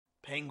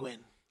Penguin.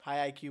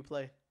 High IQ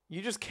play.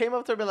 You just came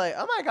up to her and be like,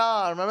 oh my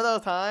god, remember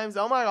those times?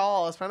 Oh my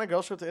god, let's plan a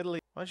girl trip to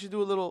Italy. Why don't you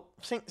do a little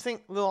sing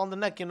a little on the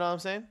neck, you know what I'm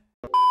saying?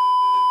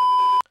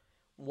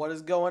 What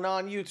is going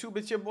on, YouTube?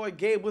 It's your boy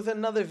Gabe with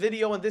another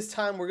video, and this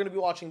time we're going to be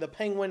watching The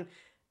Penguin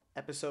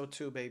episode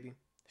 2, baby.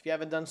 If you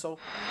haven't done so,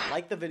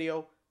 like the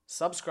video,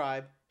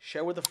 subscribe,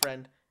 share with a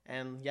friend,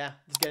 and yeah,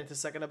 let's get into the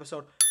second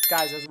episode.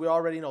 Guys, as we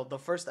already know, the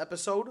first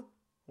episode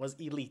was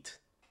elite.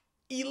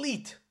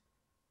 Elite!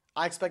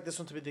 I expect this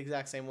one to be the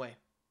exact same way.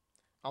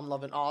 I'm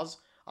loving Oz,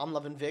 I'm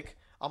loving Vic,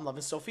 I'm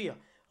loving Sofia.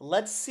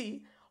 Let's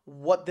see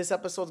what this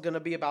episode's going to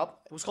be about.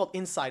 It was called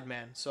Inside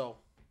Man, so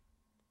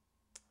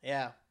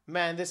yeah.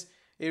 Man, it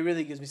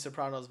really gives me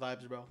Sopranos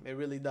vibes, bro. It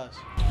really does.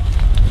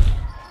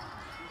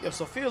 Yo,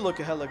 Sofia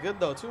looking hella good,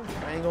 though, too.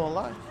 I ain't gonna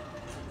lie.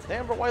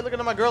 Damn, bro, why you looking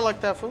at my girl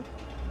like that, fool?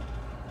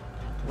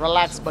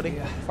 Relax, buddy.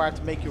 Before I have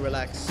to make you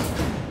relax.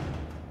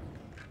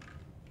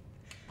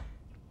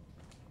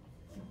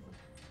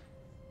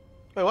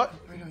 Wait, what?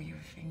 Right on your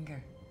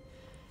finger.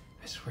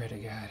 I swear to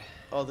God.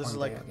 Oh, this is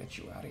like... I'll get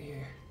you out of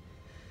here.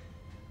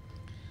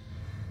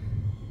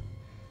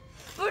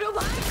 Bruno,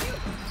 behind you!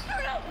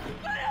 Bruno!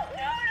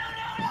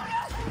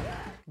 No!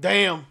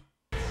 Damn.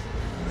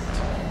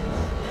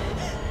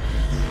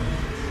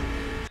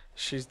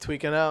 She's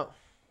tweaking out.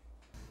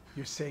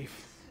 You're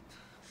safe.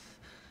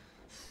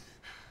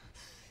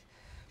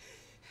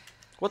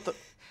 What the...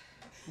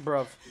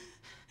 Bruv.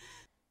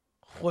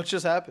 What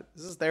just happened?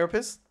 Is this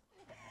therapist?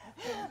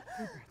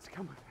 It's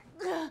coming.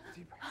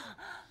 Deeper.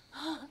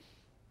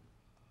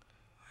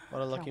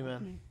 What a lucky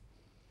man.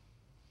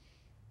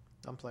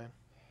 I'm playing.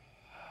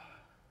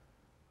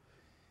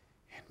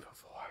 In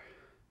before.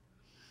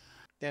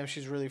 Damn,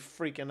 she's really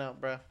freaking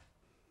out, bruh.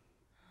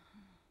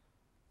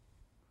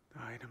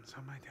 The items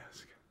on my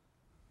desk.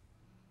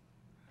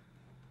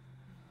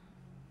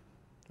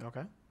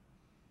 Okay.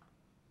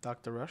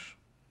 Dr. Rush.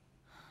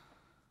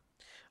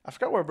 I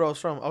forgot where bro's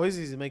from. Oh,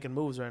 he's making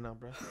moves right now,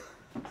 bruh.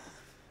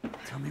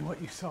 Tell me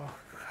what you saw.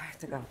 I have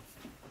to go.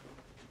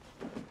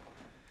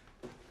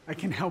 I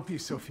can help you,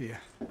 Sofia.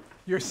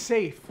 You're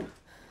safe.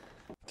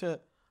 I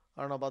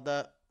don't know about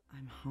that.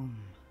 I'm home.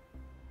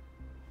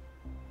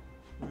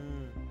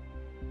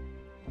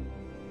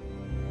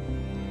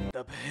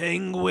 The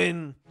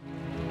Penguin.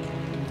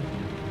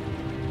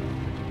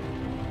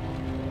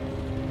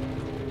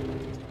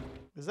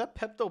 Is that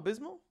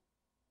Pepto-Bismol?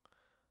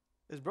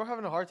 Is bro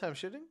having a hard time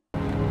shitting?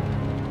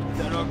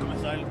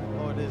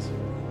 Oh, it is.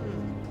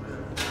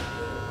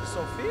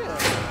 Sofia.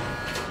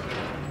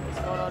 What's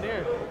going on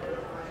here?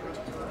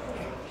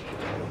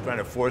 Trying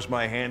to force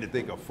my hand to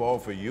take a fall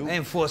for you? I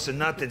ain't forcing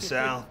nothing,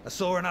 Sal. I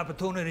saw an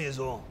opportunity is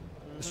all.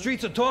 The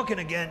streets are talking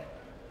again.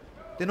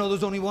 They know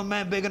there's only one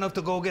man big enough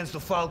to go against the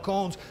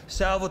Falcones,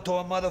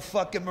 Salvatore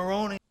motherfucking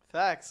Maroni.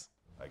 Facts.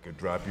 I could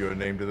drop your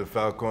name to the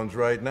Falcones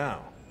right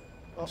now.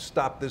 I'll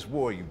stop this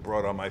war you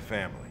brought on my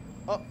family.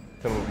 Oh,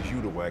 Tell him it was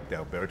you that whacked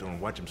Alberto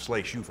and watch him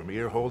slice you from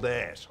ear hole to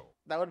asshole.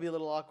 that would be a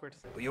little awkward.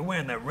 But you're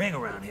wearing that ring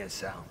around here,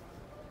 Sal.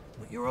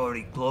 You're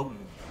already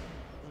gloating.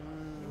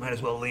 You might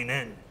as well lean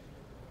in.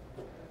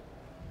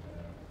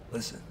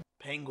 Listen.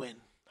 Penguin.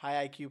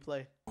 High IQ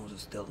play. Are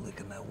still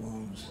licking their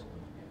wounds.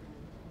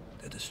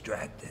 They're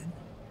distracted.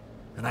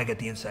 And I get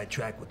the inside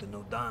track with the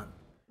no Don.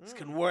 This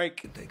can work.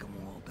 Can take them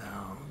all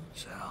down,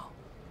 Sal.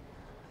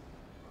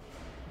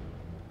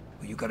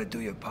 But you gotta do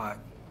your part.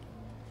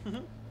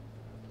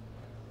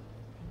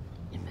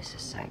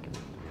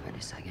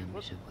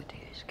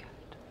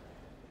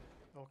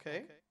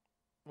 Okay.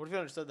 What if you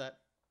understood that?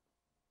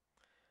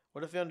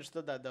 What if you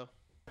understood that, though?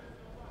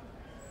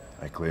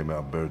 I claim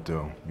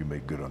Alberto. You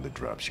make good on the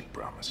drops you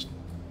promised.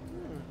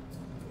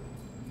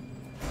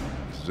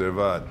 This is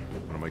Ervad,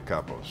 one of my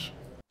capos.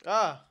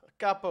 Ah, a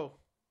capo.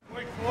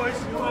 We're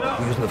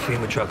using the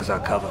FEMA truck as our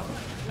cover.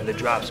 And the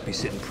drops be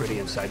sitting pretty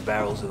inside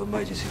barrels of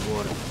emergency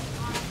water.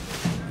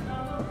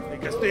 Hey,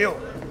 Castillo.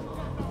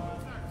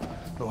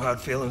 No hard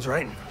feelings,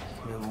 right?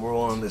 We're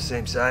all on the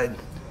same side.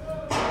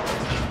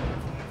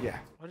 Yeah.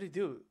 What did he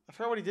do? I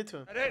forgot what he did to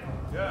him. That it?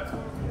 Yeah.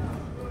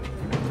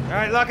 All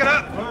right, lock it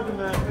up.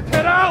 Let's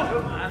get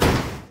out.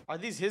 Are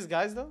these his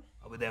guys, though?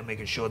 I'll be there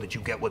making sure that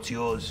you get what's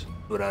yours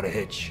without a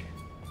hitch.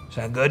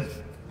 Sound good?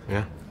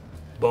 Yeah.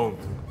 Boom.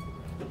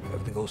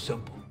 Everything goes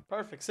simple.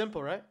 Perfect.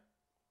 Simple, right?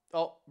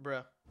 Oh,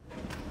 bruh.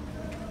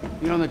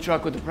 You're on the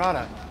truck with the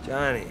product.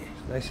 Johnny,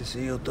 nice to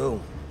see you too.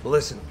 Well,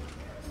 listen,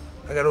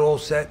 I got it all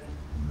set.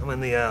 I'm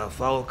in the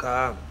follow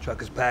car.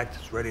 Truck is packed.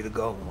 It's ready to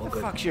go. All What the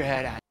good. fuck's your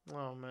head at?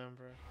 Oh, man,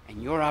 bruh.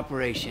 And your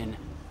operation,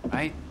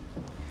 right?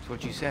 That's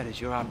what you said.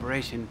 It's your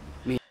operation.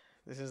 Me.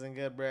 This isn't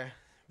good, bruh.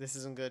 This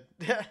isn't good.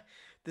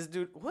 This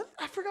dude, what?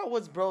 I forgot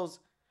what's bro's.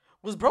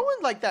 Was bro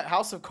in, like, that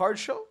House of Cards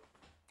show?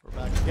 We're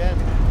back again.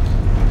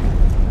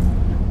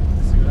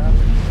 Let's see what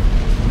happens.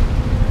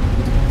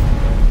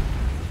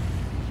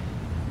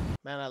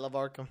 Man, I love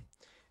Arkham.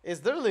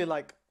 It's literally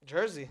like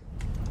Jersey.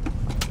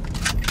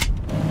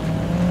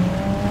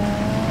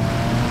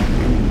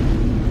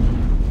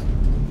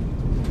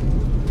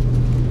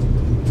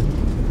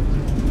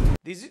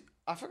 These,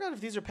 I forgot if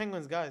these are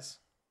Penguin's guys.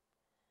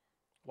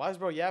 Why is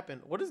bro yapping?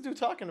 What is dude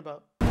talking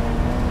about?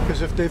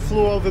 Because if they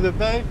flew over the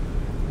bay,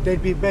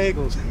 they'd be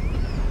bagels.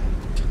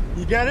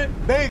 You get it?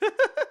 Bagel.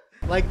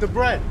 Like the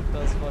bread.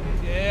 That's funny.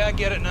 Yeah, I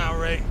get it now,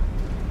 Ray.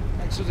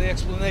 Thanks for the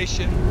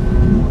explanation.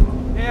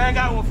 Yeah, I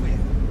got one for you.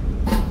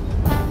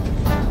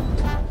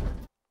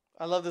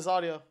 I love this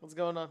audio. What's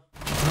going on?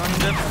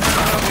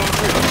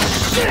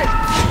 Shit!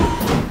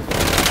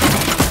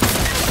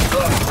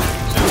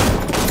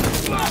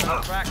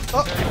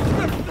 Oh.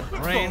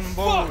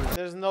 Rainbow.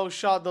 There's no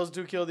shot those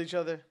two killed each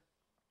other.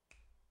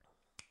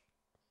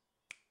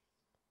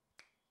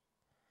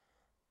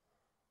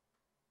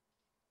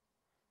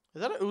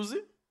 Is that a Uzi?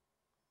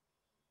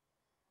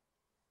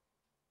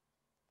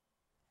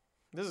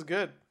 This is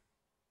good.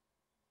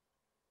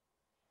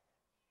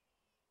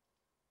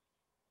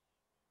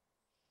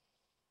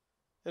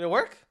 Did it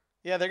work?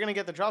 Yeah, they're gonna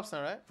get the drops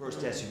now, right?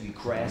 First SUV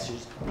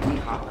crashes, we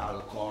hop out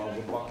of the car,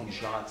 we're bucking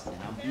shots, and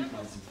I'm beating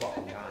on some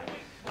fucking guy.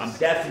 I'm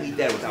definitely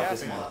dead without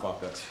this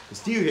motherfucker.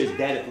 Castillo here is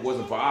dead if it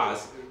wasn't for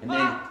us. And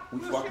then we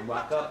fucking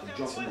rock up and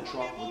jump in the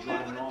truck, we're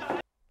driving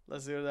off.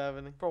 Let's see what's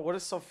happening. Bro, what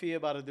is Sofia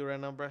about to do right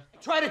now, bro?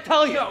 Try to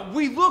tell you,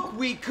 we look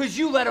weak because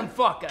you let him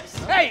fuck us.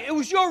 Hey, it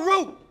was your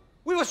route.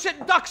 We were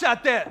sitting ducks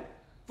out there.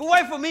 If it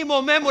weren't for me,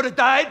 more men would have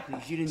died.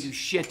 Please, you didn't do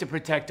shit to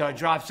protect our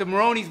drops. The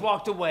Maronis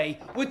walked away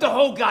with the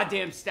whole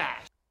goddamn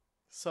stash.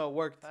 So it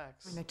worked.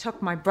 Facts. They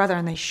took my brother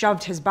and they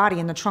shoved his body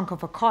in the trunk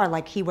of a car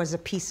like he was a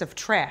piece of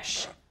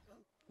trash.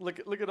 Look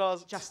at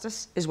Oz.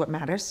 Justice is what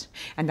matters,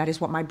 and that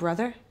is what my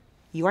brother,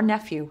 your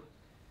nephew,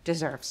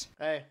 deserves.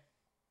 Hey,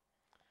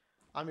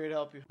 I'm here to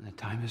help you. When the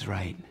time is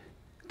right,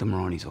 the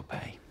Maronis will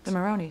pay. The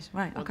Maronis,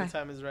 right, When okay. the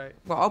time is right.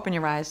 Well, open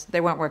your eyes.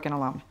 They weren't working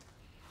alone.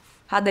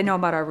 How'd they know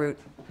about our route?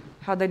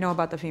 How'd they know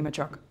about the FEMA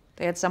truck?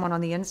 They had someone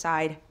on the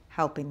inside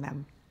helping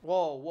them.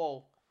 Whoa,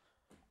 whoa.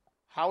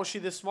 How is she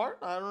this smart?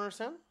 I don't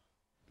understand.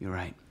 You're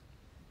right.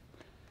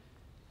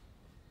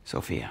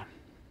 Sofia.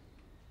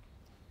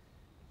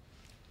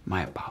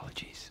 My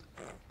apologies.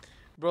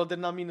 Bro did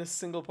not mean a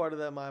single part of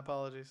that. My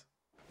apologies.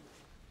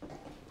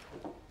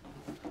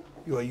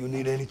 You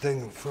need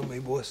anything from me,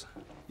 boss?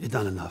 You've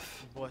done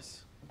enough.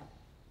 Boys,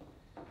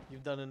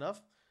 you've done enough?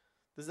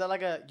 Is that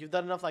like a, you've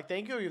done enough like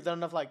thank you, or you've done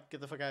enough like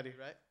get the fuck out of here,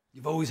 right?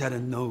 You've always had a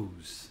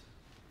nose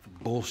for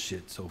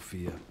bullshit,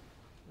 Sofia.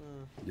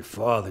 Your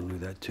father knew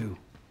that too.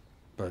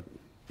 But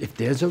if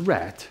there's a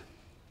rat,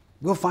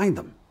 we'll find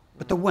them.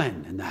 But the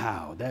when and the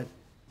how, that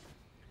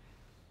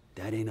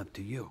ain't up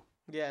to you.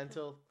 Yeah,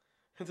 until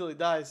he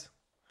dies.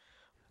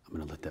 I'm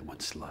gonna let that one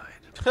slide.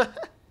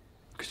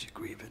 Because you're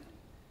grieving.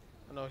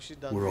 No, she's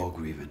done. We're all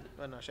grieving.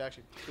 Oh, no, she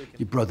actually tweaking.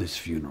 Your brother's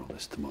funeral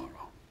is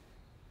tomorrow.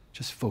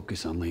 Just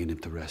focus on laying him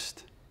to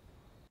rest.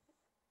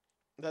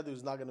 That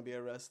dude's not gonna be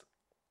at rest.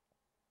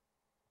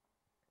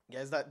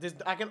 Yeah,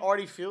 I can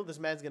already feel this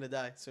man's gonna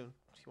die soon.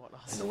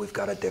 I know we've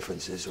got our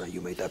differences, right?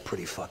 You made that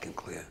pretty fucking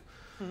clear.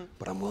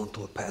 But I'm willing to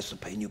look past the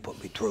pain you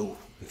put me through,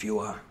 if you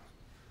are.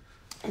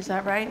 Is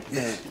that right?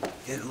 Yeah,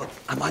 look,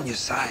 I'm on your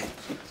side.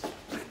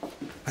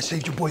 I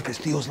saved your boy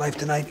Castillo's life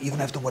tonight, even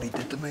after what he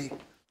did to me.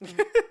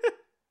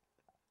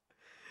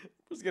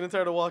 He's getting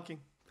tired of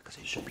walking. Because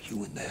it should be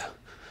you in there,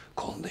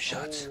 calling the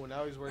shots. Oh,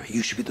 now he's working.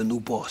 You should be the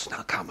new boss,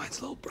 now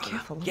Carmine's little brother.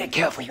 Careful. Yeah,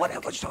 careful,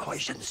 whatever. So I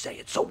shouldn't say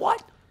it. So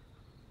what?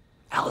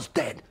 Al's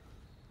dead.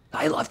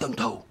 I left him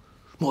too.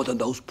 More than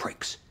those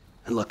pricks.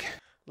 And look.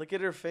 Look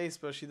at her face,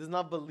 bro. She does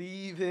not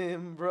believe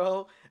him,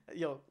 bro.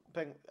 Yo,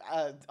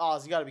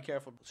 Oz, you gotta be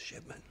careful.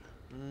 Shipment.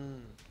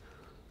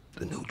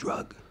 The new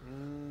drug.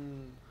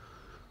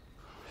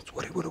 It's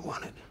what he would have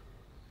wanted.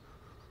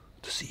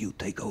 To see you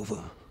take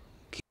over.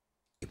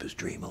 Keep his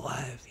dream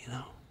alive, you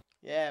know?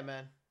 Yeah,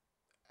 man.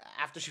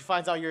 After she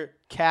finds out you're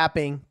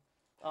capping.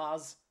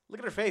 Oz, look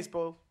at her face,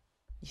 bro.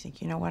 You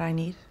think you know what I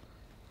need?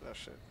 Oh,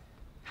 shit.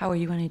 How are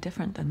you any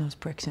different than those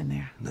pricks in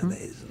there? No,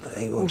 they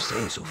ain't what I'm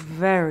saying, Sophie.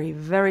 Very,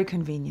 very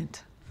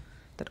convenient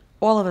that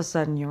all of a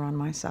sudden you're on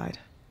my side.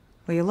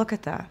 Will you look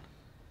at that?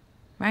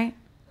 Right?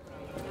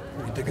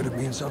 You think it'd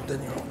mean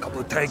something? You know, a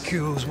couple of thank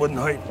yous wouldn't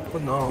hurt,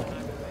 but no.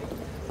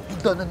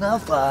 You've done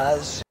enough,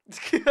 Oz.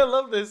 I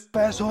love this.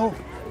 Asshole,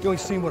 you ain't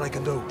seen what I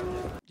can do.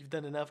 You've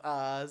done enough,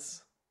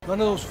 Oz.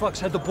 None of those fucks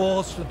had the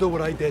balls to do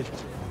what I did.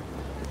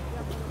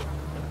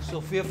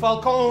 Sofia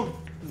Falcone.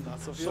 Not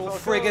Sofia So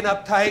Falcone.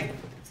 friggin' uptight.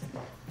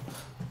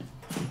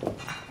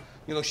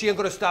 You know, she ain't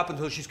gonna stop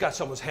until she's got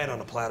someone's head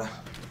on a platter.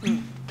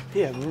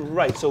 Yeah,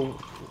 right. So,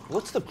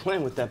 what's the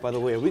plan with that, by the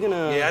way? Are we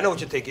gonna... Yeah, I know what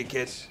you're thinking,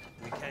 kids.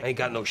 I ain't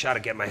got no shot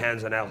at getting my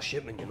hands on Al's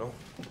shipment, you know?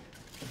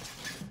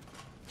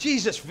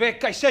 Jesus,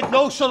 Vic, I said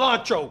no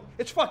cilantro.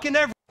 It's fucking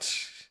every...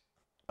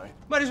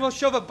 Might as well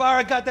shove a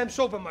bar of goddamn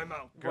soap in my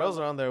mouth. Girls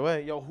are on their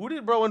way. Yo, who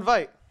did bro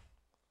invite?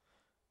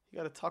 You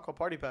got a taco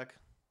party pack.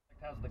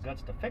 Has the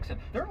guts to fix it.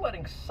 They're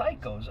letting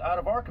psychos out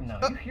of Arkham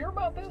now. You hear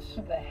about this?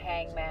 The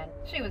hangman.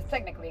 She was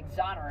technically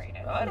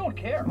exonerated. I don't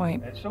care.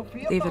 Wait,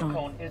 Sofia leave it on.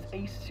 Falcone is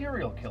a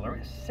serial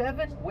killer.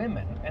 7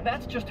 women, and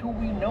that's just who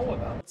we know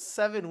about.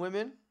 7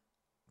 women.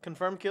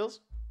 Confirmed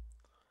kills.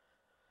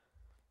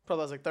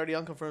 Probably has like 30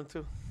 unconfirmed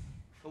too.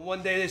 And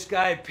one day this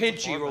guy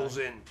Pinchy rolls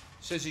in.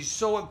 Says he's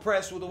so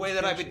impressed with the way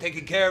that I've been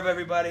taking care of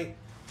everybody.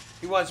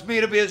 He wants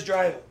me to be his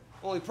driver.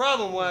 Only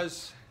problem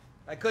was,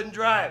 I couldn't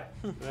drive.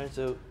 Right,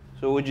 so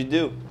what'd you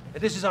do?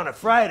 And this is on a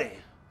Friday,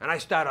 and I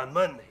start on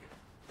Monday.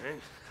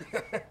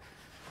 Right?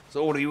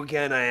 So over the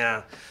weekend,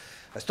 I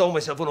stole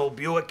myself an old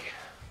Buick.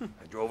 I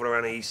drove it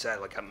around the east side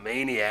like a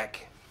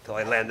maniac till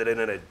I landed in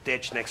a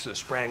ditch next to the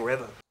Sprang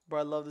River. Bro,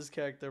 I love this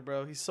character,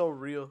 bro. He's so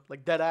real.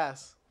 Like, dead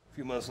ass. A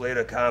few months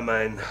later,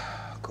 Carmine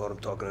caught him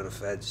talking to the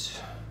feds.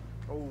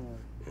 Oh.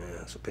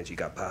 Yeah, so Pinchy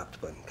got popped,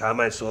 but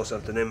Carmine saw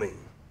something in me.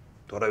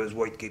 Thought I was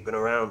worth keeping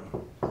around.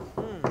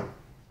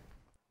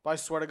 But I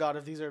swear to God,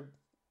 if these are,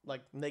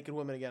 like, naked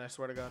women again, I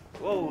swear to God.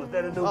 Whoa, is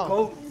that a new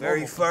coat?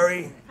 Very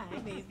furry. Hi,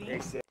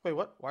 baby. Wait,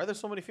 what? Why are there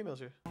so many females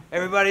here?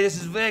 Everybody, this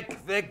is Vic.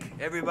 Vic,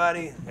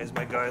 everybody. There's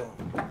my girl.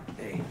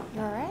 Hey.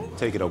 You all right?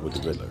 Take it up with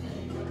the Riddler.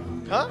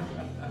 Huh?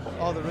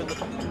 Oh, the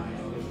Riddler.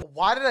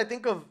 Why did I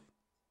think of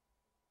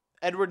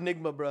Edward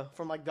Nigma, bro,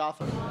 from, like,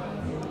 Gotham?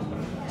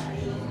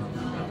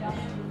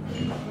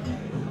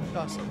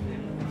 Gotham.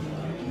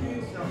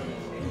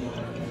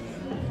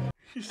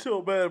 He's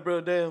so bad,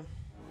 bro. Damn.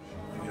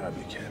 You gotta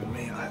be kidding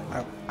me.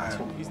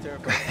 He's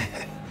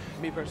terrifying.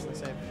 Me personally,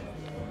 same.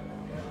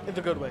 In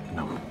the good way.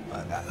 No,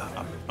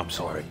 I'm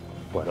sorry,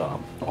 but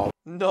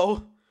No.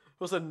 It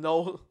was a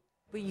no.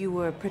 But you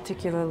were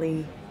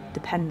particularly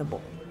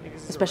dependable,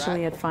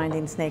 especially at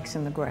finding snakes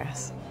in the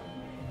grass,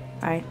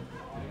 right?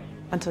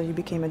 Until you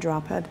became a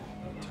drophead.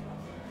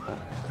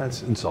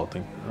 That's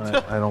insulting.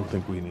 I don't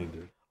think we need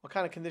to. What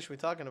kind of condition are we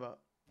talking about?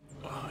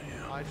 Oh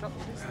yeah. Eye drop?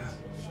 What is this?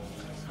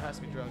 It has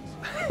to be drugs.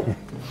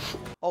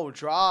 Oh,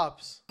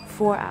 drops.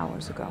 4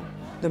 hours ago,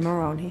 the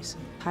Maronis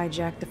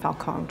hijacked the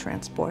Falcone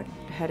transport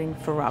heading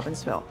for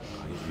Robbinsville.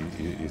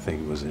 You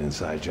think it was an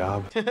inside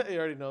job? He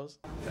already knows.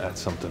 That's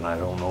something I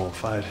don't know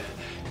if I'd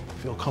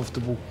feel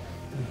comfortable.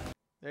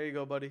 There you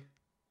go, buddy.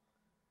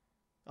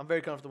 I'm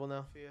very comfortable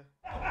now.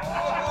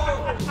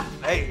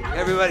 Hey,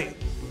 everybody.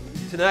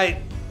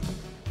 Tonight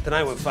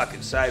went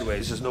fucking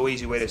sideways. There's no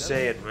easy way to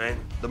say it, right?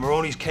 The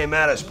Maronis came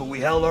at us, but we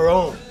held our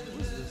own.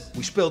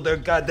 We spilled their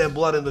goddamn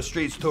blood in the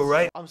streets too,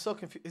 right? I'm so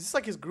confused. Is this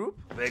like his group?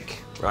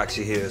 Vic,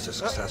 Roxy here is a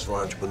successful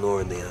entrepreneur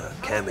in the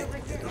camming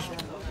industry.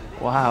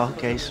 Wow,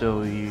 okay,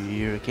 so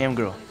you're a cam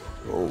girl.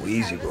 Oh,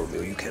 easy,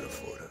 Romeo. You can't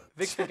afford her.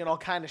 Vic's thinking all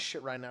kind of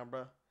shit right now,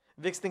 bro.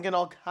 Vic's thinking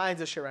all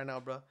kinds of shit right now,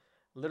 bro.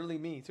 Literally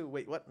me, too.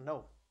 Wait, what?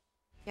 No.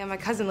 Yeah, my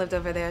cousin lived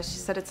over there. She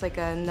said it's like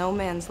a no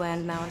man's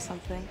land now or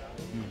something.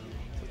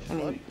 I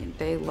mean,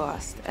 they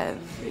lost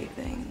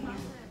everything.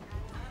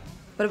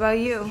 What about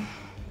you?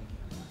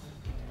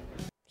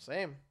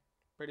 Same.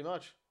 Pretty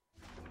much.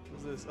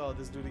 What's this? Oh,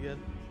 this dude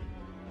again.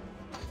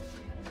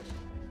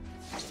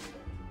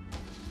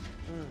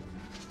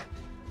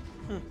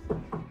 Did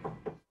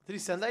he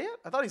send that yet?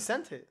 I thought he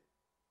sent it.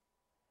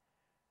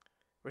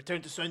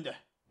 Return to sender.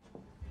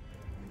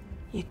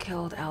 You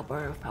killed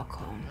Alberto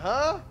Falcone.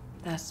 Huh?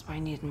 That's why I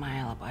needed my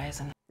alibi,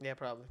 isn't it? Yeah,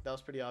 probably. That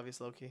was pretty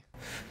obvious, low-key.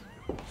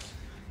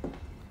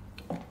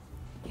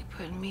 You're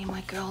putting me and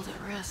my girls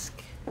at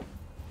risk.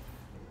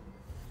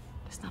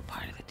 It's not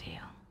part of the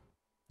deal.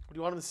 What do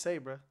you want him to say,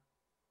 bro?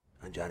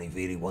 And Johnny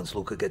Viti, once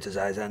Luca gets his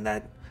eyes on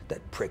that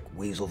prick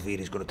Weasel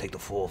Viti's gonna take the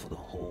fall for the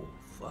whole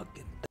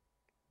fucking thing.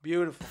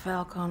 Beautiful. The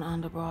Falcone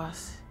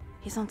underboss,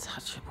 he's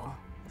untouchable.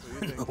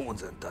 No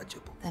one's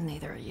untouchable. Then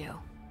neither are you.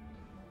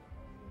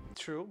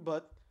 True,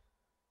 but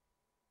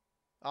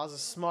Oz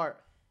is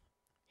smart.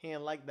 He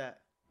ain't like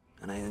that.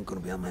 And I ain't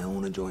gonna be on my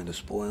own enjoying the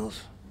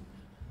spoils.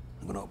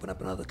 I'm gonna open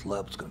up another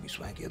club. It's gonna be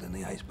swankier than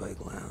the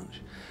Iceberg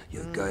Lounge.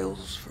 Your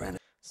girl's friend.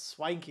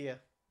 Swankier.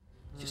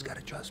 You just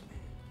gotta trust me.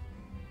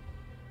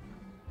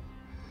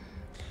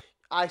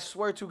 I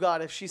swear to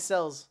God, if she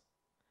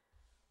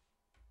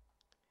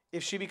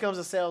becomes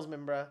a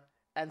salesman, bruh,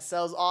 and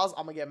sells Oz,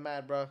 I'm gonna get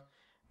mad, bruh.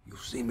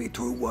 You've seen me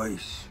through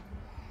worse.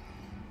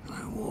 And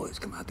I will always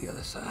come out the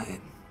other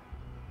side.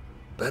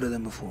 Better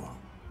than before.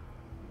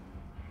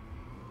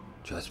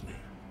 Trust me.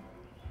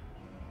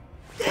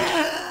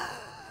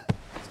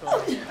 What's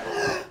going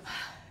on?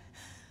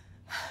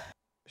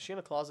 Is she in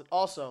a closet?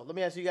 Also, let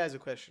me ask you guys a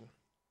question.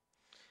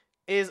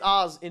 Is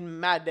Oz in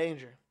mad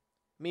danger?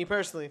 Me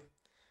personally,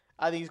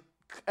 I think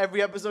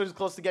every episode is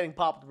close to getting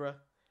popped, bruh.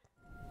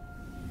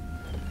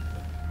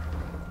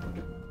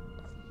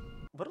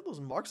 What are those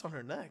marks on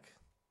her neck?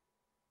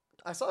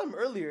 I saw them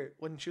earlier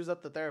when she was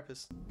at the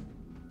therapist.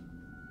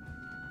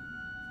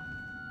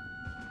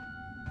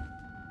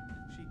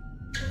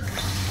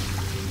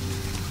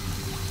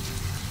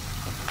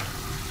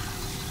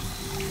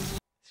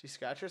 She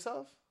scratched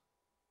herself?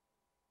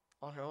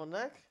 On her own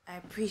neck? I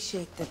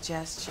appreciate the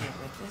gesture,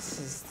 but this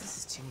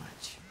is too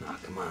much. Nah,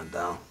 come on,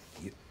 Dal.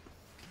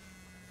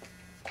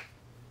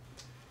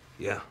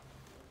 Yeah.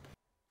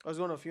 I was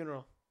going to a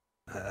funeral.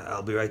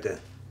 I'll be right there.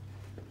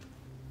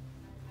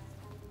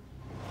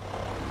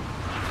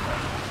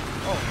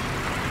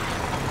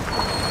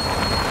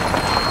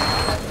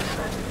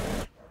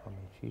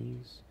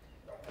 Cheese.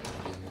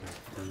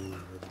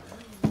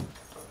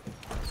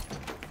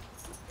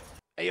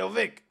 Hey, yo,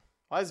 Vic.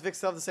 Why does Vic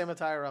still have the same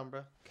attire on,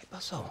 bro? ¿Qué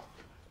pasó?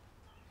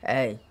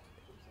 Hey,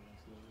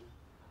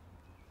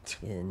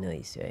 Yeah,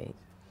 nice, right?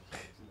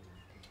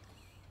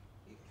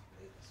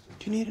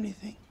 Do you need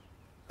anything?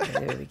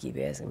 They really keep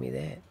asking me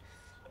that.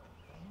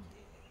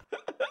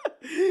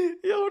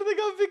 Yo, what do they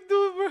got Vic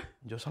doing, bro?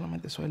 Yo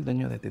solamente soy el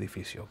dueño de este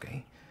edificio, ¿ok?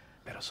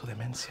 Pero su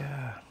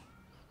demencia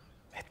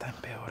está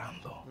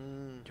empeorando.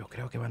 Yo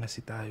creo que va a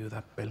necesitar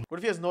ayuda. What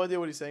if he has no idea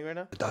what he's saying right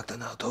now? The doctor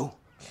now, too?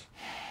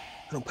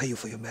 I don't pay you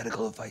for your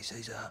medical advice,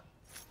 Cesar.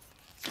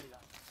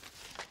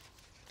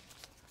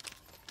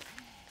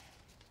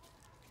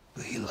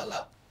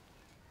 Vigilala.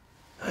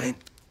 Right?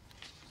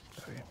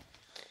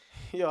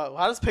 Yo,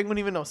 how does Penguin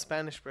even know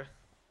Spanish, bro?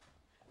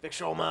 Vic,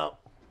 show him out.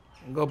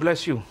 God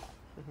bless you.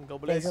 Go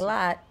bless Thanks a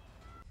lot.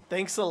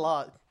 Thanks a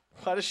lot.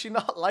 Why does she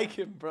not like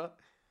him, bro?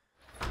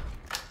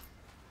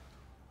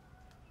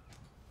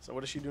 So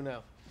what does she do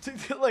now?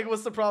 Like,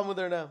 what's the problem with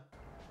her now?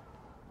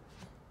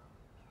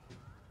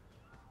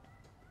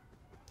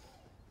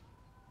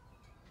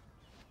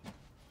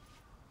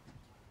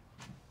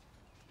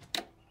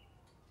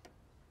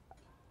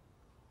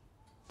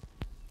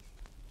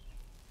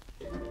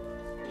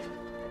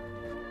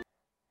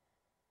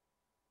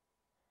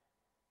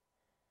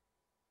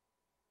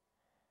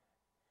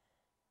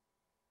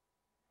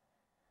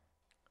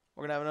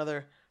 We're gonna have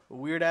another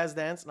weird ass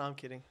dance. No, I'm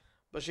kidding.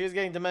 But she is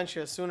getting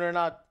dementia. Sooner or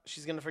not,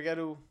 she's gonna forget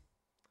who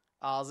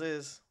Oz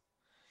is.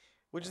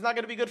 Which is not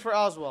gonna be good for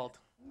Oswald.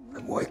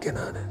 I'm working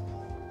on it.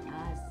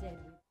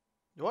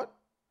 What?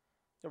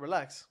 Yo,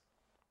 relax.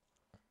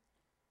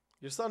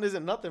 Your son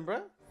isn't nothing,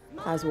 bruh.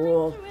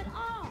 Oswald.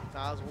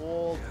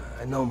 Oswald.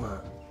 I know, ma.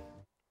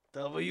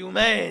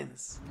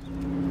 W-mans.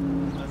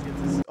 Let's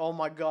get this. Oh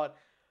my god.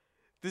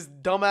 This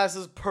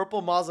dumbass's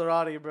purple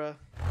Maserati, bruh.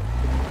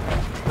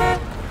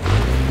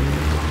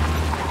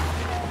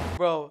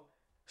 Bro,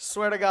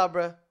 swear to God,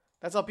 bruh.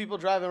 That's how people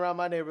driving around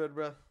my neighborhood,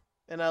 bruh.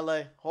 In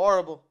LA.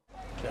 Horrible.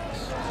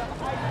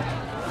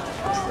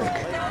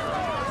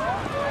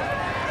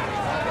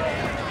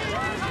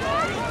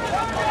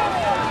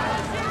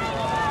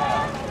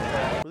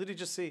 What did he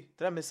just see?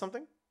 Did I miss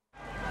something?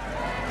 What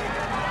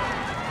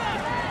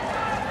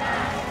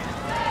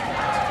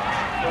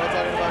are we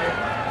talking about here?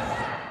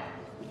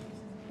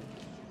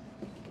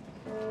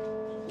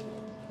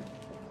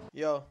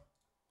 Yo,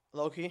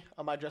 low-key,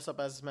 I might dress up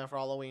as this man for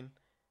Halloween.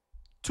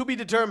 To be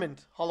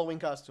determined, Halloween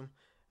costume.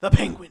 The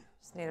Penguin.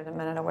 Just needed a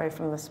minute away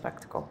from the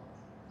spectacle.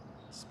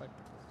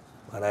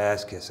 A lot of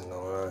ass kissing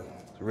going on.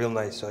 It's a real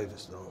nice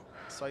service, though.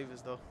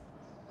 Service, though.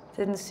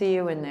 Didn't see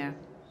you in there.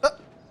 I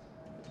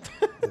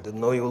didn't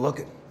know you were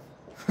looking.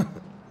 I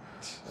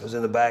was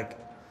in the back.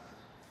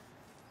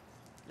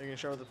 You're gonna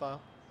share with the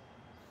file?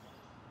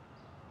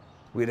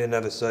 We didn't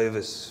have a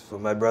service for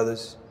my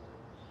brothers.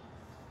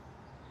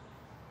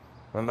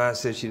 My mom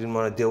said she didn't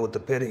want to deal with the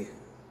pity.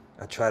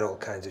 I tried all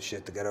kinds of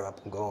shit to get her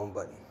up and going,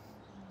 but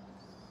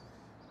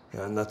you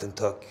know, nothing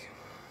took.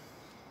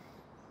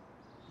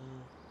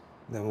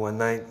 Then one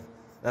night,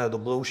 out of the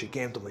blue, she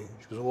came to me.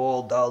 She was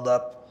all dolled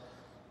up.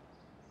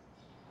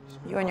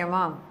 You and your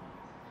mom.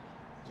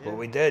 That's what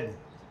we did.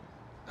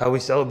 How we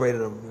celebrated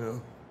them, you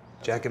know.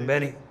 Jack and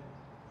Benny.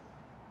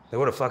 They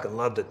would have fucking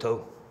loved it,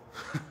 too.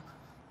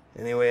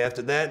 Anyway,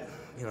 after that,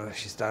 you know,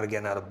 she started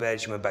getting out of bed.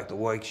 She went back to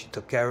work. She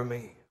took care of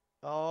me.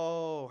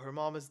 Oh, her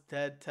mom is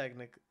dead,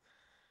 technically.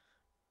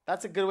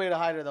 That's a good way to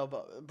hide her, though.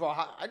 But, bro,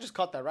 I just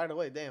caught that right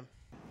away. Damn.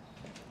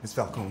 Miss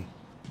Falcone.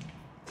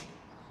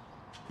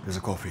 There's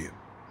a call for you.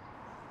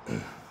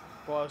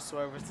 Bro, I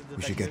swear it's the detective.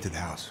 We should get to the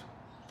house.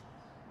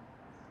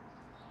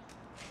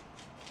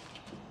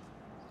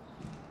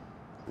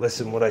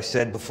 Listen what I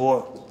said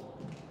before.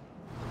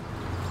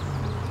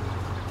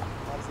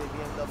 Obviously,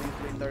 BMW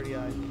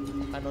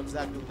 330i. I know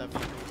exactly what that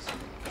vehicle is.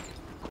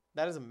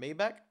 That is a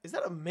Maybach? Is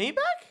that a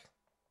Maybach?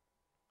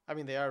 I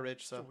mean, they are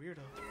rich, so.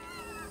 Weirdo.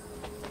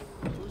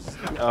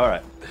 All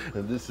right.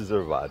 And this is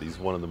Ervad. He's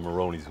one of the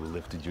Maronis who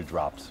lifted your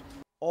drops.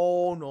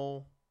 Oh,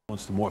 no.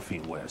 Once the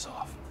morphine wears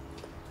off.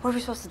 What are we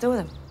supposed to do with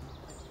him?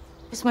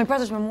 It's my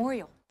brother's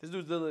memorial. This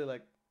dude's literally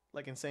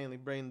like insanely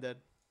brain dead.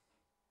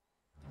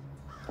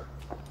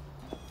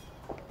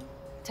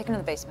 Take him to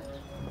the basement,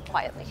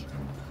 quietly.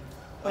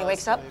 When he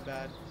wakes up,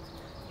 bad.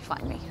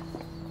 find me.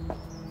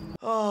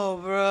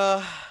 Oh,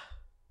 bruh.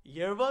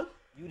 Ervad?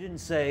 You didn't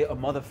say a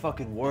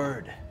motherfucking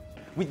word.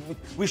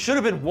 We should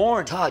have been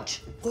warned. Taj,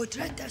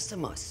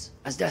 porträttas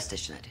as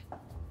destined.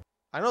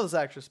 I know this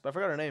actress, but I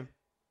forgot her name.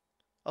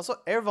 Also,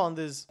 Ervad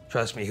is...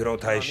 Trust me, you don't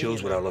tie his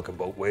shoes without looking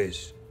both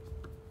ways.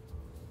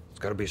 It's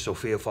gotta be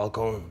Sofia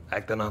Falcone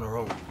acting on her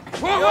own.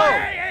 Whoa, whoa,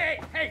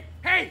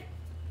 hey!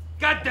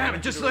 God damn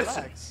it, just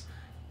listen. Relax.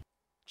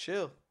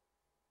 Chill.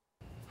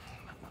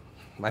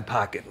 My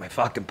pocket, my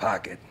fucking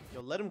pocket.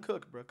 Yo, let him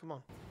cook, bro. Come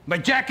on. My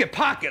jacket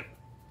pocket!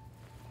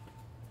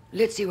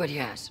 Let's see what he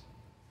has.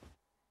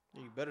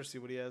 You better see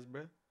what he has,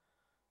 bro. He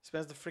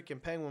spends the freaking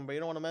Penguin, but you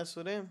don't want to mess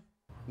with him.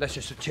 That's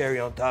just a cherry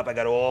on top. I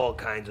got all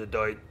kinds of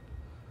dirt.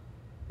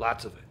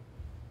 Lots of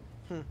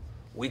it.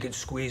 We could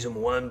squeeze them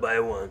one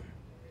by one.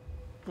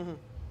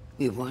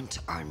 We want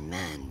our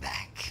man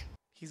back.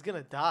 He's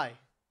gonna die.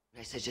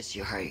 I suggest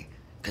you hurry.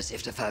 Because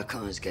if the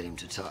Falcones get him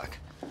to talk.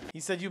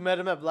 He said you met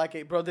him at Black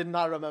 8. Bro, did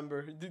not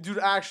remember. Dude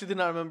actually did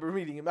not remember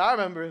meeting him. I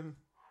remember him.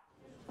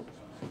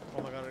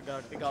 Oh my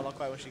god, it got all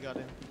quiet when she got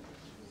in.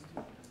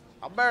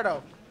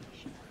 Alberto.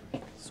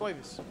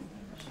 Suavis.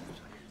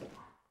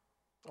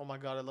 Oh my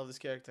god, I love this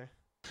character.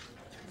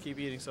 Keep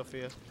eating,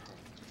 Sofia.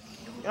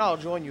 You know, I'll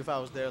join you if I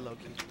was there,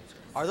 low-key.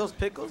 Are those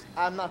pickles?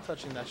 I'm not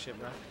touching that shit,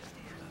 bro.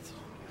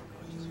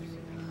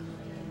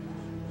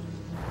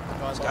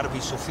 It's gotta be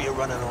Sofia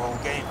running her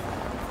own game.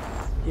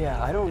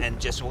 Yeah, I don't... And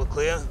just so we're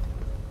clear,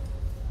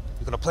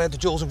 you're gonna plant the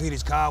jewels in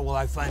Viti's car while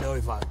I find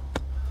Ervad.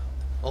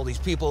 All these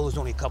people, there's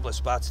only a couple of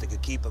spots that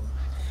could keep them.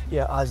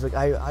 Yeah, Isaac,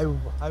 I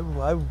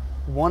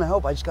want to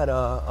help. I just got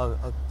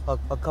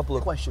a couple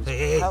of questions.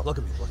 Hey, look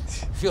at me. Look.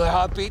 Feel your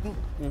heart beating?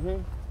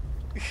 Mm-hmm.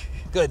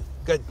 Good,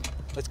 good.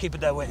 Let's keep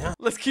it that way, huh?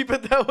 Let's keep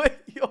it that way.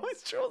 He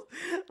always trolls.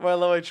 I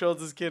love how he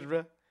trolls this kid,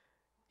 bro.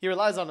 He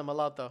relies on him a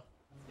lot, though.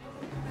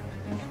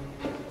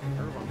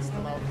 Everyone's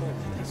still out cold.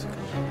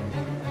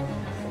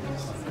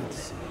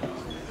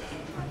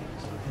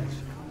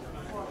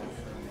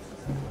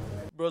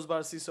 Bro's about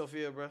to see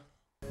Sofia, bro.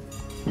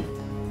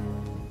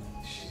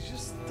 She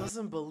just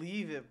doesn't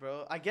believe it,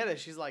 bro. I get it.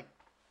 She's like,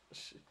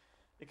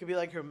 it could be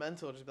like her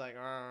mental, just be like,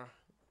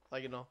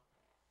 you know,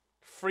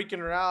 freaking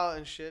her out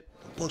and shit.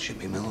 Bullshit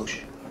me,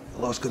 Milosh. I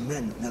lost good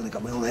men. Nearly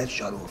got my own head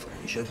shot off.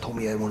 You should have told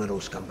me I had one of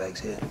those scumbags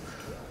here.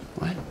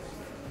 What?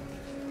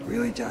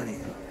 Really, Johnny?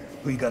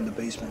 Who you got in the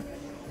basement?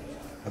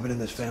 I've been in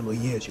this family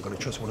years. You're gonna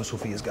trust one of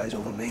Sofia's guys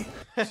over me?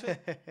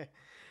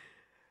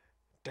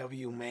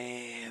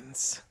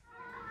 W-mans.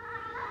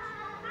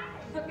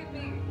 Look at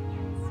me.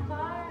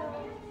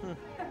 Smile.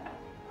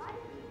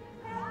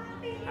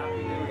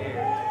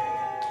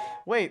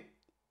 Wait,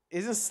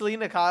 isn't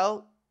Selena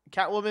Kyle,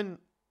 Catwoman,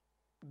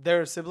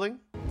 their sibling?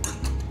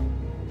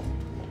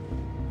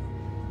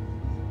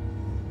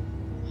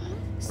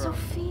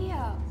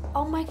 Sofia,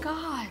 oh my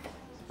god.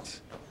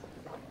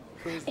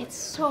 It's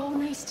so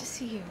nice to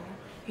see you.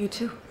 You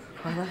too,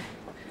 Carla.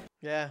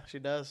 Yeah, she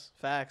does.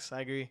 Facts,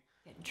 I agree.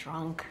 Getting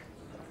drunk,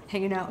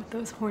 hanging out with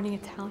those horny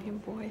Italian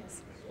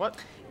boys. What?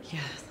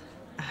 Yes.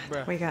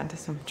 We got into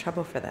some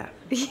trouble for that.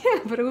 Yeah,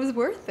 but it was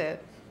worth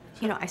it.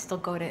 You know, I still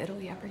go to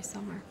Italy every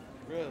summer.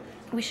 Really?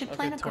 We should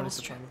plan a girls'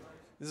 trip.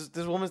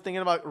 This woman's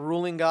thinking about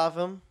ruling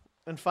Gotham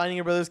and finding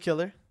her brother's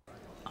killer.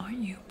 Aren't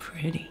you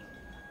pretty?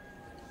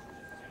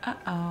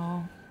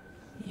 Uh-oh.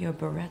 Your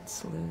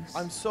barrette's loose.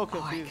 I'm so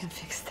confused. Oh, I can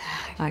fix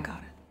that. I got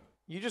it.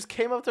 You just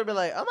came up to her and be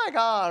like, oh my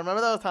god,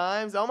 remember those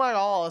times? Oh my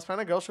god, let's plan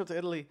a girls' trip to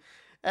Italy.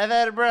 And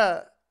then,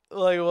 bruh,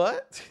 like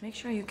what? Make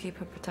sure you keep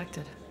her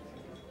protected.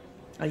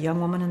 A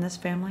young woman in this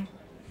family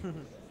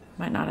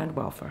might not end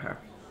well for her.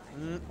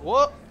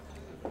 What?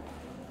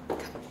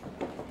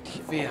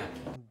 Sofia.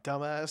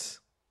 Dumbass.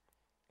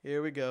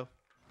 Here we go.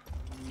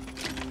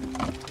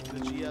 The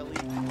GLE.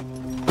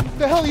 What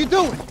the hell are you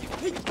doing?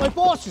 My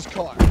boss's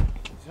car.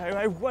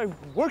 I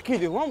work here.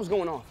 The alarm was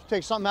going off.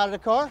 Take something out of the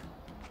car?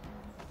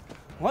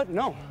 What?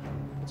 No.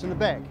 It's in the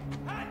bag.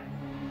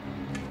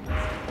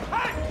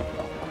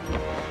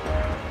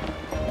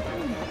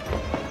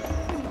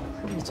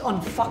 It's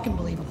unfucking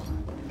believable.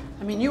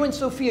 I mean, you and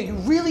Sofia, you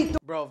really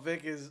Bro,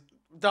 Vic is...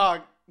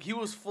 Dog, he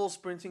was full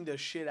sprinting the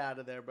shit out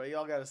of there, bro.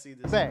 Y'all gotta see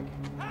this. Bag.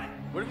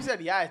 What if he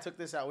said, yeah, I took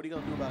this out. What are you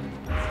gonna do about it?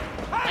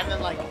 And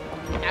then, like,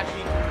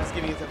 actually just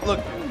giving it to him. Look,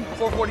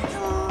 440.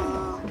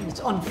 It's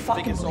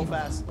unfucking Vic is so believable.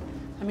 fast.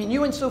 I mean,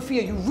 you and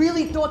Sofia, you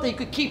really thought that you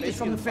could keep this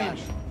from the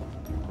family.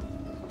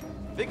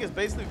 Vic is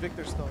basically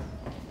Victor Stone.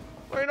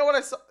 Well, you know what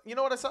I saw? You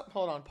know what I saw?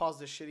 Hold on, pause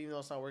this shit, even though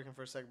it's not working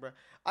for a sec, bro.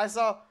 I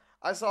saw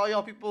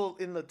y'all people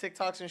in the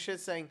TikToks and shit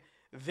saying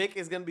Vic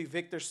is gonna be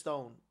Victor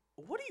Stone.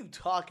 What are you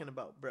talking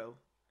about, bro?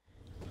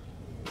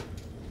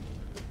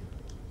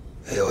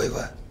 Hey,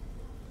 Ervad.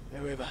 Hey,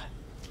 Ervad.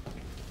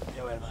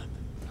 Hey, Ervad.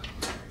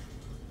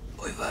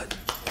 Ervad.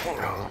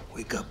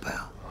 Wake up,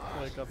 pal.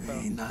 Wake up, pal.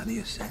 Hey,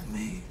 Nadia sent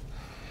me.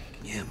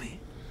 Can you hear me?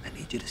 I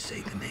need you to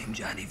say the name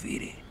Johnny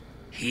Viti.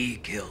 He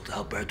killed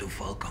Alberto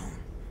Falcone.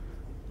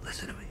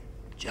 Listen to me.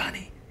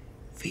 Johnny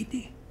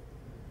Viti.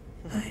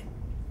 Right?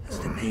 That's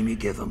the name you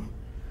give him.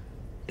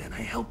 Then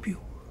I help you.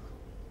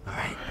 All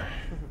right?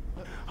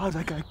 I was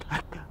like, I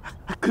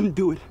couldn't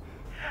do it.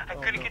 I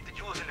couldn't get the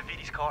jewels in the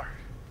Viti's car.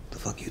 The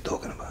fuck are you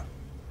talking about?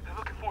 They're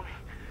looking for me.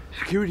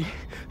 Security.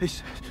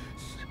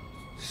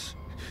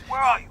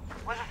 Where are you?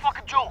 Where's the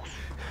fucking jewels?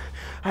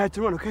 I had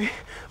to run, okay?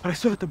 But I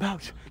still at the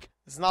pouch.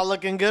 It's not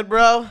looking good,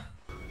 bro.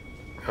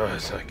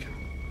 Yes, I can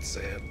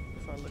say it.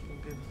 It's not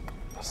looking good.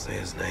 I'll say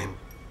his name.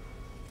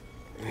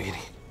 Viti.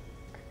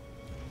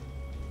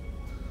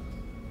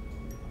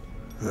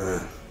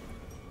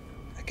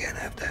 I can't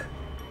have that.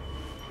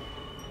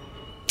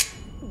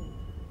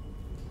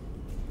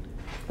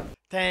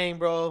 Dang,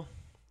 bro.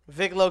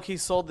 Vic low-key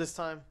sold this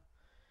time.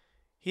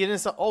 He didn't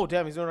sell. Oh,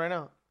 damn, he's doing it right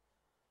now.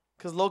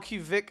 Because low-key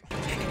Vic.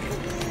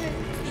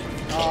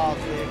 Oh,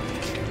 Vic.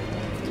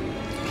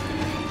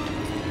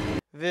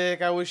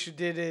 Vic, I wish you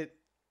did it.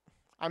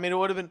 I mean, it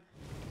would have been...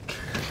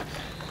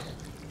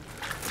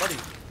 Buddy,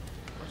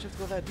 why'd you have to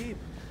go that deep?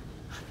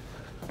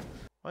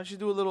 Why don't you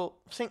do a little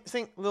sink,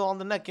 a little on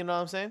the neck, you know what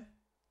I'm saying?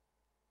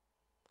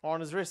 Or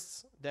on his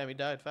wrists. Damn, he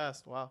died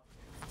fast. Wow.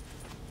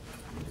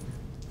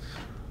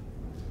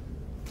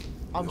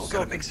 I'm We all so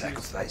gotta make confused.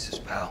 sacrifices,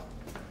 pal.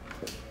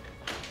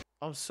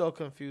 I'm so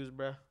confused,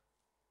 bruh.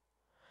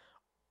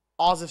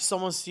 Oz, if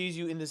someone sees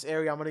you in this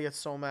area, I'm gonna get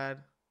so mad.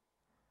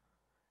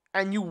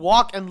 And you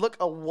walk and look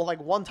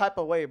like one type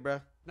of way,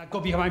 bruh. Not go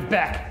behind my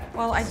back.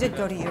 Well, I did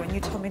go to you, and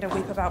you told me to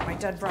weep about my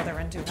dead brother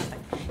and do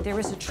nothing. There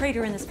is a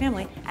traitor in this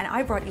family, and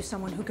I brought you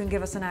someone who can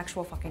give us an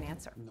actual fucking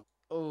answer.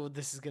 Oh,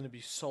 this is gonna be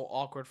so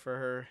awkward for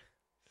her.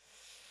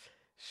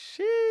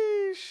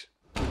 Sheesh.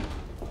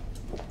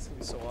 It's gonna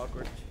be so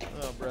awkward.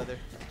 Oh, brother.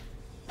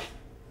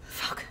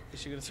 Fuck.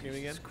 Is she gonna scream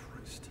again?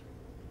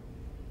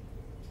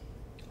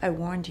 I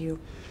warned you.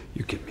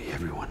 You get me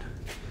everyone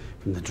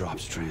from the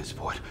drops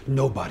transport.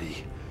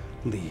 Nobody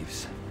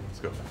leaves. Let's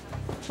go.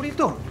 What are you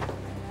doing?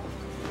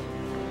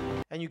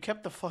 And you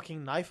kept the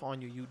fucking knife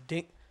on you, you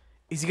dink.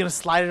 Is he gonna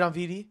slide it on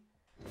Viti?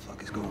 What the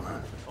fuck is going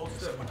on?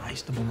 Someone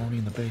heist the Maroni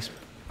in the basement.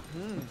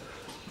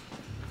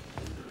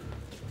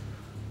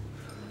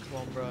 Come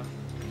on, bro.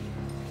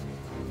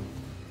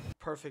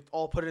 Perfect.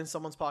 Oh, put it in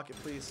someone's pocket,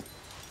 please.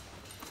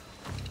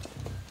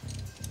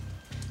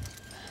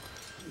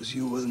 It was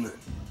you, wasn't it?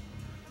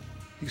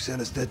 You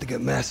sent us dead to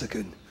get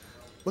massacred.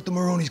 What the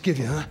Maronis give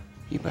you, huh?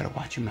 You better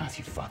watch your mouth,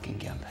 you fucking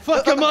gimp.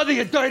 Fuck your mother,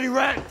 you dirty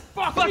rat!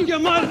 Fuck your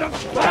mother!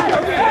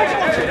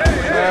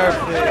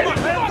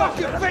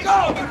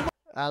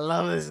 I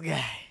love this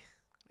guy.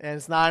 And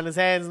it's not in his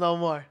hands no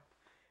more.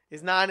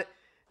 It's not.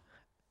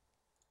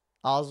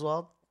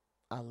 Oswald,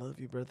 I love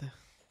you, brother.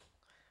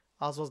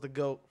 Oswald's the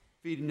GOAT.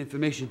 Feeding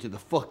information to the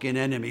fucking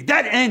enemy.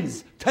 That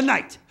ends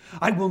tonight!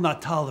 I will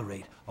not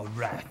tolerate a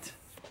rat.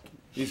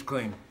 He's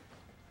clean.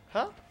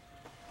 Huh?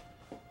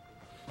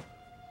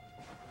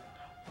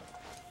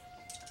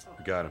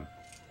 We got him.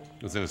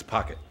 It was in his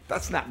pocket.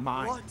 That's not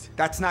mine. What?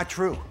 That's not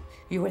true.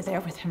 You were there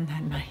with him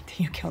that night.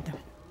 You killed him.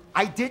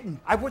 I didn't.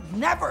 I would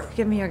never.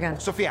 Give me your gun.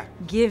 Sophia.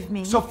 Give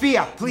me.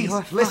 Sophia, please,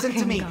 your listen to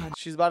fucking me. gun.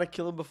 She's about to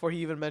kill him before he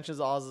even mentions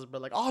Oz's,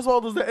 but like,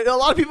 Oswald was there. A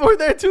lot of people were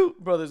there too.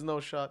 Bro, there's no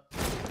shot.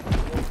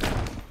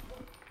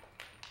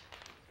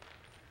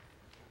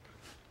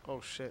 Oh,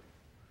 shit.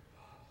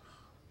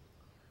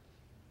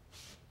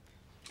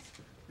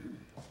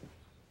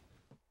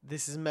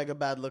 This is mega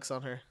bad looks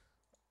on her.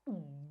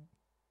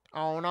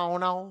 Oh, no,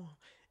 no.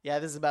 Yeah,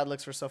 this is bad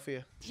looks for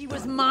Sofia. He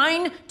was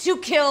mine to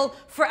kill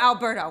for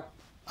Alberto.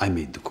 I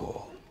made the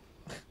call.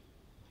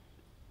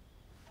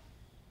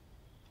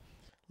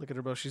 Look at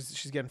her, bro.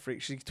 She's getting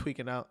freaked. She's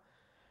tweaking out.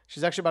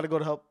 She's actually about to go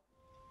to help.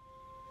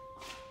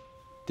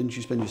 Didn't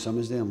you spend your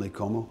summers there in Lake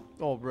Como?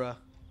 Oh, bruh.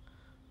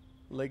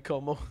 Lake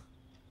Como.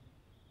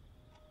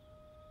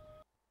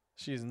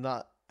 She's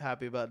not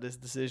happy about this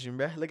decision,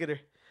 bruh. Look at her.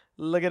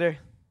 Look at her.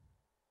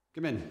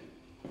 Come in.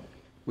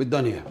 We're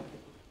done here.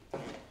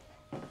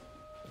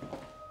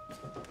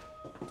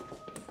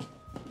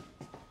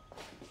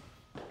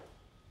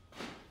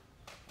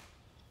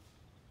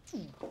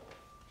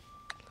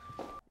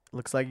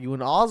 Looks like you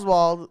and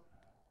Oswald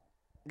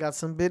got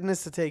some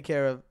business to take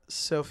care of,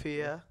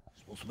 Sofia.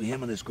 Supposed to be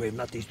him in this grave,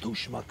 not these two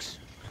schmucks.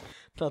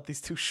 Not these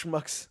two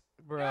schmucks,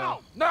 bro.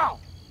 No!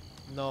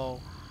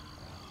 No.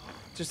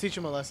 Just teach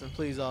him a lesson,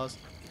 please, Oz.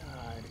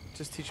 God.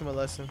 Just teach him a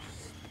lesson.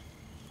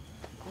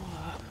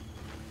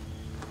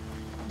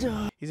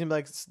 He's gonna be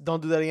like,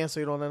 don't do that again so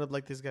you don't end up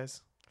like these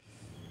guys.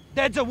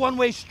 That's a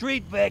one-way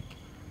street, Vic.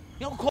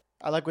 You don't call.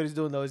 I like what he's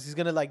doing though. Is he's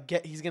gonna like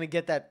get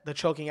that the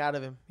choking out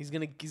of him. He's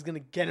gonna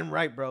get him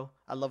right, bro.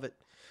 I love it.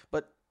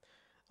 But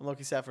I'm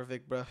lucky sad for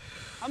Vic, bro.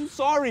 I'm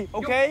sorry,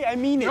 okay? I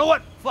mean it. You know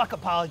what? Fuck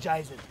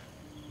apologizing.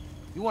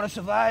 You want to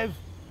survive?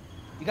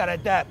 You gotta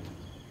adapt.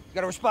 You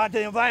gotta respond to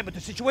the environment,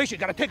 the situation. You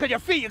gotta think on your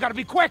feet. You gotta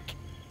be quick.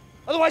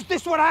 Otherwise,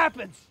 this is what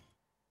happens.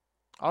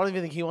 I don't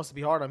even think he wants to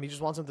be hard on him. He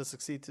just wants him to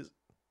succeed too.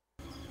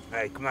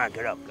 Hey, come on,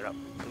 get up, get up.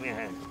 Give me a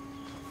hand.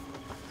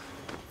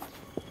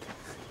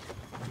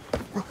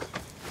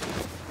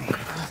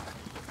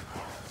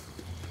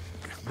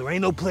 There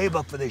ain't no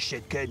playbook for this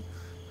shit, kid.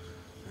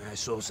 I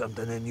saw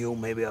something in you.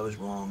 Maybe I was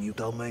wrong. You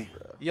tell me.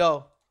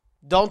 Yo,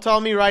 don't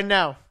tell me right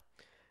now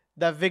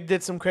that Vic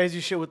did some crazy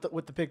shit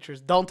with the pictures.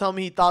 Don't tell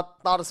me he thought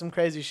of some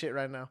crazy shit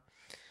right now.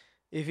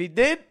 If he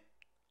did,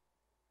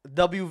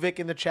 W Vic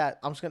in the chat.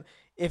 I'm just gonna.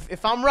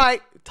 If I'm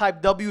right,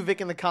 type W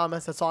Vic in the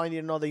comments. That's all I need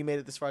to know that you made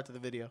it this far to the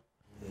video.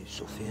 Hey,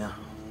 Sofia.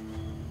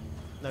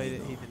 No, he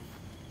didn't. He didn't.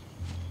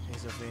 Hey,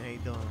 Sophia, how you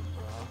doing?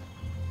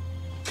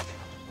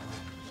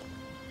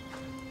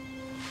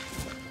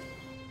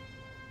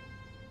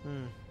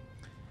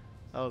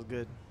 That was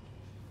good.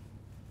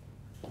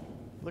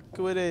 Look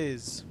who it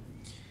is.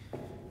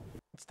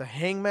 It's the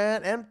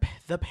Hangman and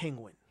the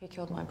Penguin. He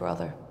killed my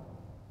brother.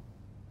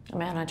 A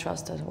man I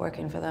trusted,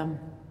 working for them.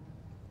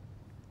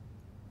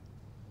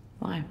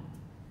 Why?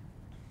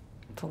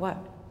 For what?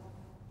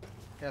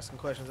 Asking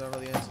questions I don't know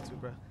the answer to,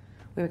 bro.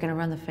 We were gonna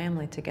run the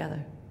family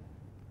together.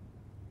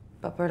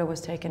 But Berta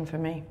was taken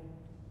from me.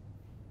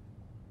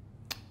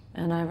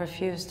 And I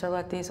refused to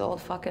let these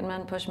old fucking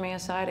men push me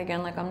aside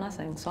again like I'm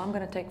nothing. So I'm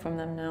gonna take from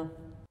them now.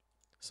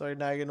 So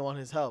now you're gonna want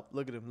his help.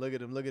 Look at him, look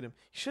at him, look at him.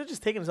 You should have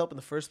just taken his help in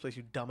the first place,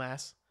 you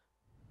dumbass.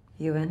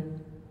 You in?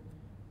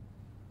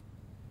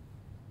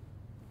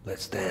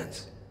 Let's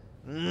dance.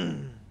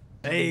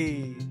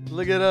 Hey,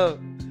 look it up.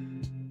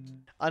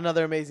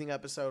 Another amazing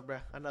episode,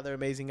 bruh. Another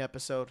amazing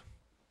episode.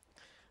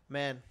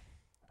 Man,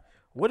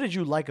 what did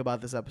you like about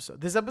this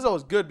episode? This episode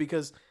was good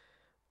because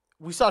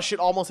we saw shit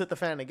almost hit the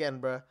fan again,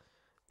 bruh.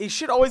 Is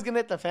shit always gonna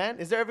hit the fan?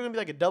 Is there ever gonna be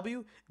like a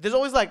W? There's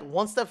always like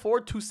one step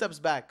forward, two steps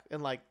back,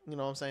 and like, you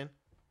know what I'm saying?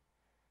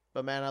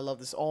 But man, I love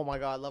this. Oh my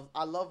god,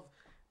 I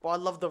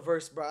love the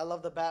verse, bro. I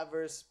love the Bat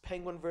verse,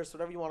 Penguin verse,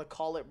 whatever you want to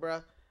call it,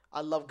 bro.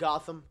 I love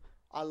Gotham.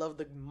 I love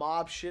the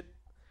mob shit.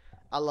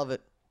 I love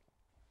it.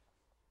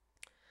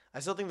 I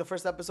still think the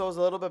first episode is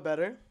a little bit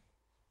better,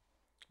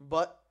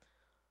 but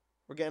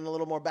we're getting a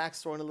little more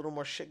backstory and a little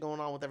more shit going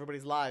on with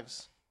everybody's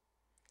lives.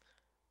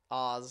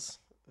 Oz,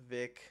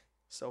 Vic,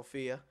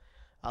 Sofia.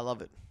 I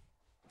love it.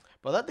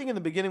 But that thing in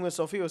the beginning with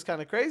Sofia was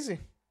kind of crazy.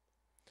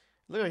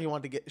 Look like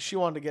she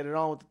wanted to get it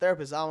on with the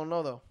therapist. I don't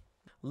know though.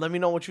 Let me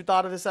know what you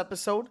thought of this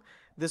episode.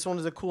 This one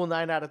is a cool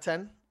 9 out of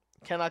 10.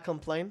 Cannot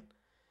complain.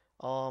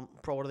 What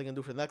are they gonna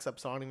do for the next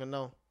episode? I don't even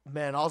know.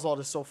 Man, Oswald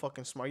is so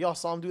fucking smart. Y'all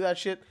saw him do that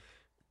shit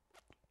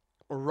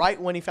right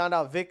when he found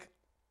out Vic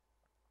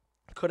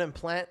couldn't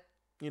plant,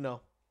 the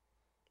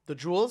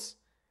jewels.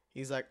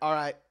 He's like, all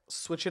right,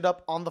 switch it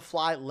up on the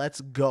fly. Let's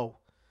go.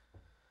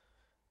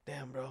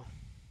 Damn, bro.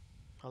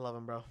 I love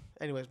him, bro.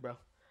 Anyways, bro.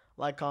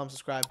 Like, comment,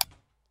 subscribe.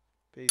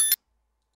 Peace.